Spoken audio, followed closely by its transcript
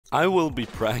I will be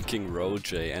pranking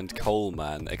Roger and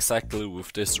Coleman exactly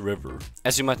with this river.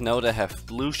 As you might know, they have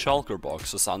blue shulker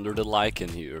boxes under the lichen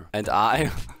here. And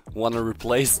I want to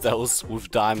replace those with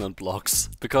diamond blocks.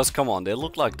 Because come on, they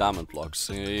look like diamond blocks.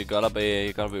 You gotta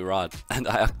be right. And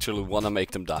I actually want to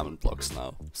make them diamond blocks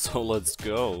now. So let's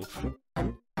go.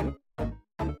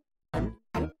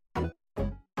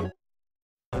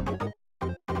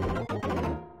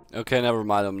 Okay, never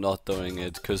mind, I'm not doing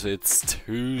it, because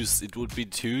it would be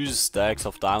 2 stacks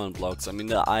of diamond blocks. I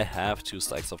mean, I have 2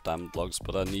 stacks of diamond blocks,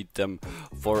 but I need them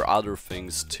for other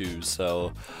things too,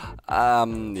 so,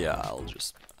 yeah,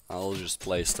 I'll just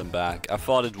place them back. I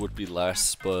thought it would be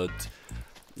less, but,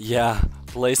 yeah,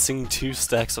 placing 2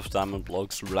 stacks of diamond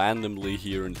blocks randomly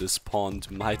here in this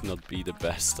pond might not be the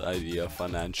best idea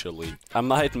financially. I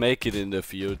might make it in the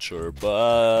future,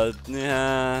 but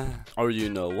yeah. Or you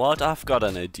know what, I've got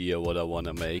an idea what I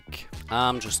wanna make.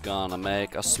 I'm just gonna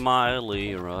make a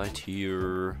smiley right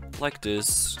here, like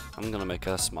this. I'm gonna make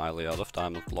a smiley out of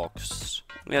diamond blocks.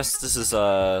 Yes, this is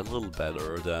a little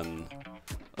better than...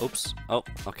 Oops. Oh,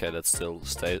 okay, that still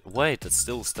stayed. Wait, that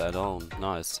still stayed on.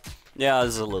 Nice. Yeah,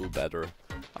 this is a little better.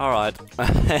 Alright.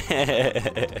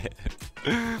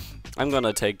 I'm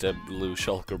gonna take the blue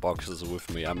shulker boxes with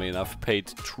me. I mean, I've paid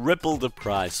triple the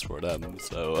price for them,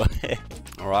 so...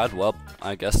 Alright, well,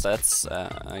 I guess that's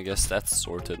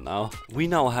sorted now. We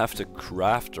now have the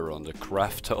crafter on the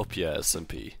Craftopia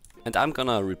SMP. And I'm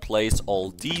gonna replace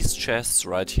all these chests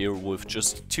right here with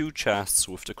just 2 chests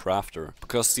with the crafter.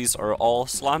 Because these are all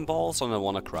slime balls and I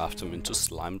wanna craft them into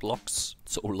slime blocks.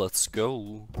 So let's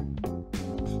go.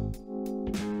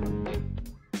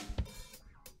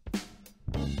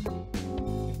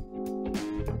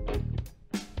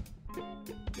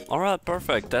 Alright,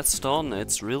 perfect, that's done.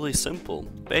 It's really simple.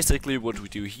 Basically what we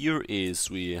do here is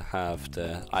we have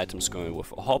the items going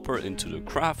with a hopper into the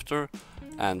crafter,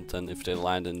 and then if they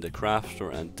land in the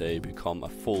crafter and they become a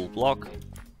full block,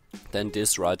 then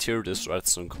this right here, this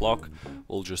redstone clock,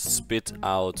 will just spit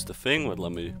out the thing. But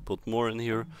let me put more in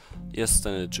here. Yes,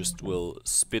 then it just will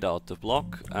spit out the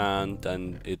block and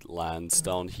then it lands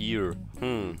down here.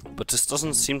 But this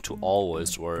doesn't seem to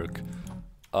always work.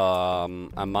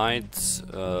 I might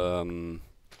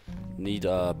need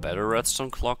a better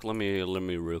redstone clock. Let me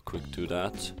real quick do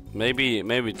that.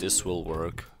 Maybe this will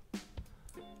work.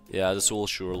 Yeah, this will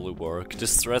surely work.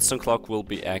 This redstone clock will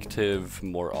be active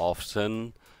more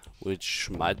often, which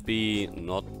might be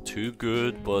not too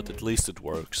good, but at least it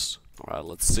works. Alright,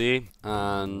 let's see.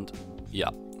 And yeah,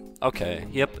 okay,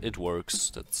 yep, it works.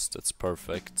 That's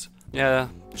perfect. Yeah,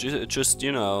 just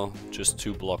you know, just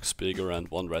 2 blocks bigger and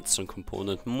 1 redstone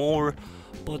component more,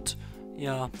 but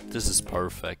yeah, this is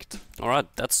perfect. Alright,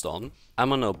 that's done. I'm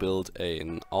gonna build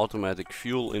an automatic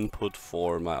fuel input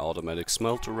for my automatic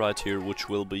smelter right here, which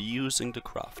will be using the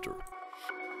crafter.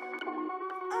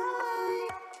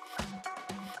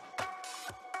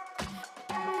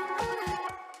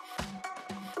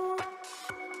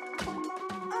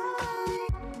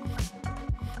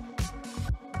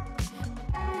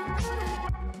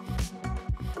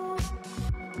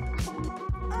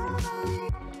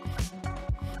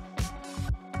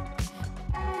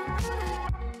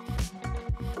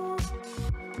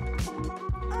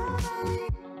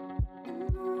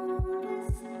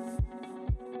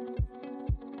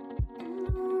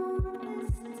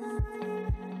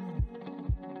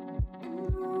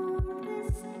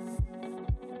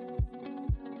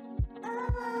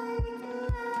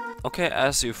 Okay,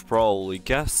 as you've probably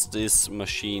guessed, this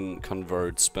machine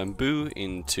converts bamboo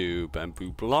into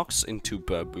bamboo blocks, into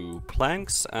bamboo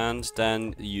planks, and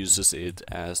then uses it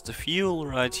as the fuel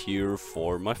right here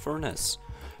for my furnace.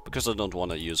 Because I don't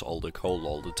want to use all the coal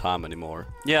all the time anymore.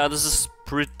 Yeah, this is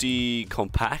pretty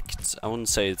compact. I wouldn't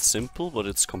say it's simple, but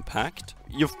it's compact.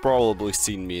 You've probably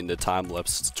seen me in the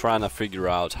time-lapse trying to figure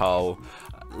out how,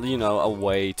 you know, a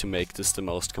way to make this the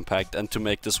most compact. And to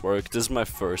make this work, this is my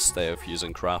first day of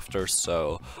using crafters,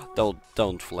 so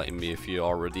don't flame me if you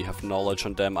already have knowledge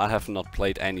on them. I have not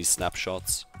played any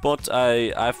snapshots, but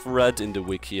I've read in the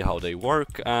wiki how they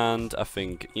work, and I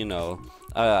think, you know,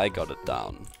 I got it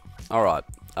down. Alright,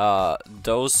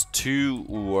 those two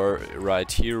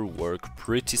right here work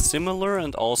pretty similar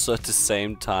and also at the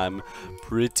same time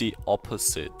pretty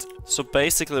opposite. So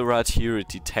basically right here it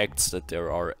detects that there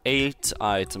are 8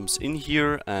 items in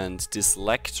here, and this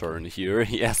lectern here,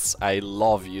 yes, I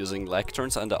love using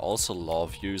lecterns and I also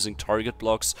love using target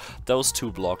blocks. Those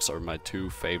 2 blocks are my 2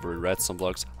 favorite redstone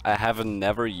blocks. I haven't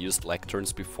never used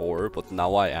lecterns before, but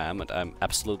now I am, and I'm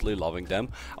absolutely loving them.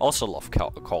 I also love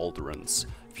cauldrons.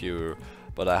 If you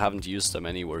but I haven't used them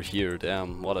anywhere here.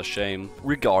 Damn, what a shame.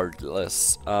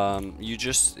 Regardless, you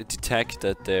just detect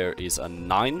that there is a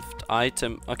 9th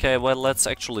item. Okay, well, let's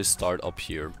actually start up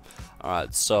here.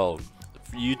 Alright, so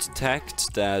you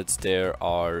detect that there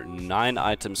are 9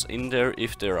 items in there.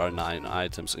 If there are 9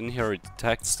 items in here, it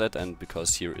detects that, and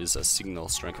because here is a signal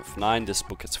strength of 9, this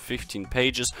book has 15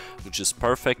 pages, which is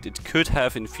perfect. It could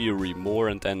have in theory more,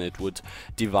 and then it would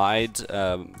divide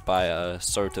by a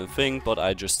certain thing, but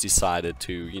I just decided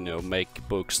to, you know, make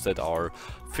books that are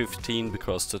 15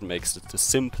 because that makes it the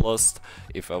simplest.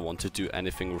 If I want to do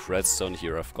anything with redstone,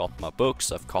 here I've got my books,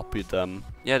 I've copied them.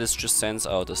 Yeah, this just sends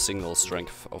out a signal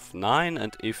strength of 9,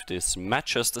 and if this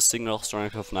matches the signal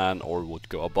strength of 9 or would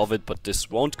go above it, but this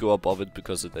won't go above it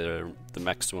because the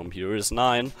maximum here is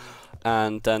 9,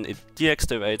 and then it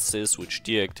deactivates this, which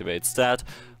deactivates that,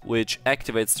 which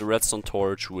activates the redstone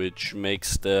torch, which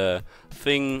makes the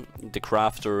thing, the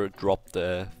crafter, drop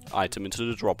the item into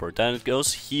the dropper. Then it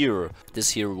goes here.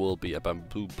 This here will be a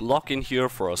bamboo block in here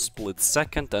for a split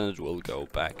second, then it will go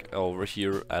back over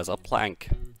here as a plank.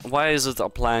 Why is it a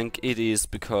plank? It is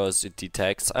because it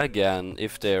detects, again,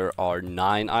 if there are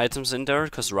 9 items in there,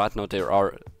 because right now there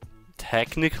are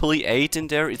technically 8 in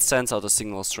there. It sends out a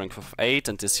signal strength of 8,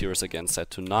 and this here is again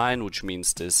set to 9, which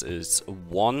means this is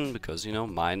 1, because, you know,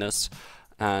 minus.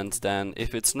 And then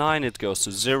if it's 9, it goes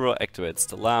to 0, activates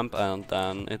the lamp, and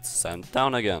then it's sent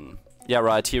down again. Yeah,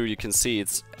 right here you can see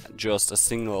it's just a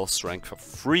signal strength of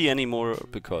 3 anymore,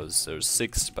 because there's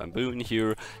 6 bamboo in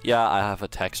here. Yeah, I have a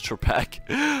texture pack,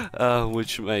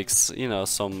 which makes, you know,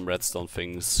 some redstone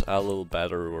things a little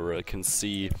better, where I can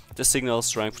see the signal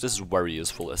strength. This is very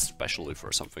useful, especially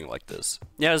for something like this.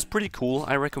 Yeah, it's pretty cool.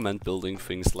 I recommend building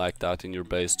things like that in your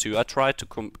base too. I try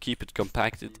to keep it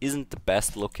compact. It isn't the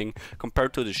best looking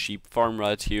compared to the sheep farm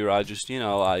right here. I just, you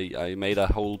know, I made a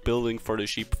whole building for the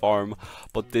sheep farm,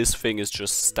 but this thing is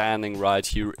just standing right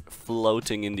here,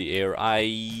 floating in the air.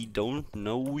 I don't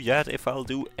know yet if I'll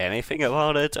do anything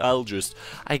about it. I'll just,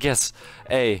 I guess,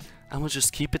 hey, I will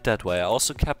just keep it that way. I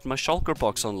also kept my shulker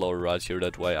box on low right here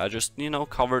that way. I just, you know,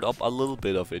 covered up a little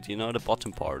bit of it, you know, the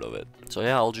bottom part of it. So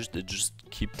yeah, I'll just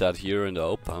keep that here in the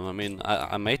open. I mean,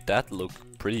 I made that look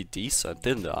pretty decent,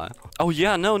 didn't I? Oh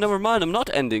yeah, no, never mind, I'm not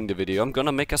ending the video. I'm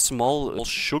gonna make a small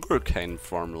sugarcane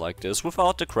farm like this,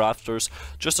 without the crafters,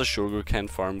 just a sugarcane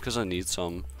farm, because I need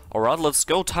some. Alright, let's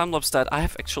go time-lapse that. I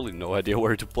have actually no idea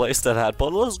where to place that at,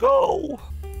 but let's go!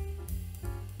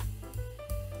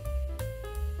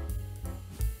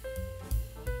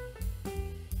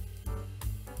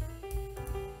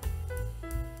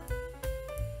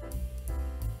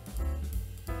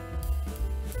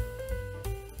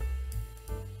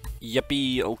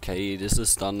 Yippee, okay, this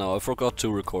is done now. I forgot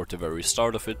to record the very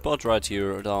start of it, but right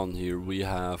here, down here, we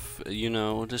have, you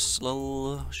know, this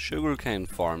little sugarcane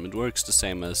farm. It works the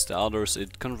same as the others.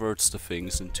 It converts the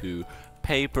things into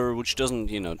paper, which doesn't,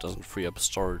 you know, doesn't free up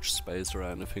storage space or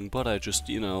anything, but I just,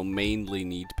 you know, mainly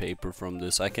need paper from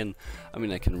this. I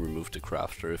mean, I can remove the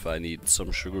crafter if I need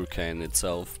some sugarcane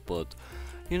itself, but,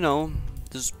 you know,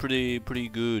 this is pretty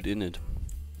good in it.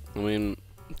 I mean,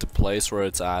 the place where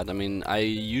it's at, I mean, I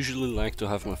usually like to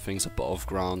have my things above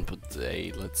ground, but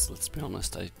hey, let's be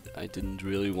honest, I didn't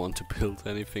really want to build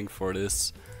anything for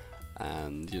this,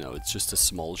 and you know, it's just a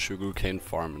small sugarcane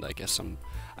farm, and I guess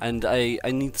I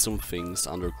need some things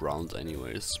underground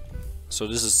anyways. So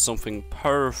this is something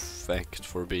perfect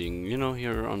for being, you know,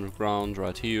 here underground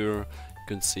right here. You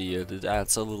can see it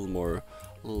adds a little more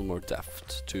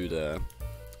depth to the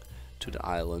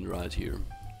island right here.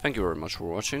 Thank you very much for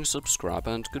watching, subscribe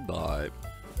and goodbye.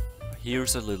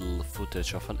 Here's a little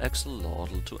footage of an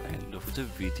axolotl to end of the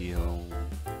video.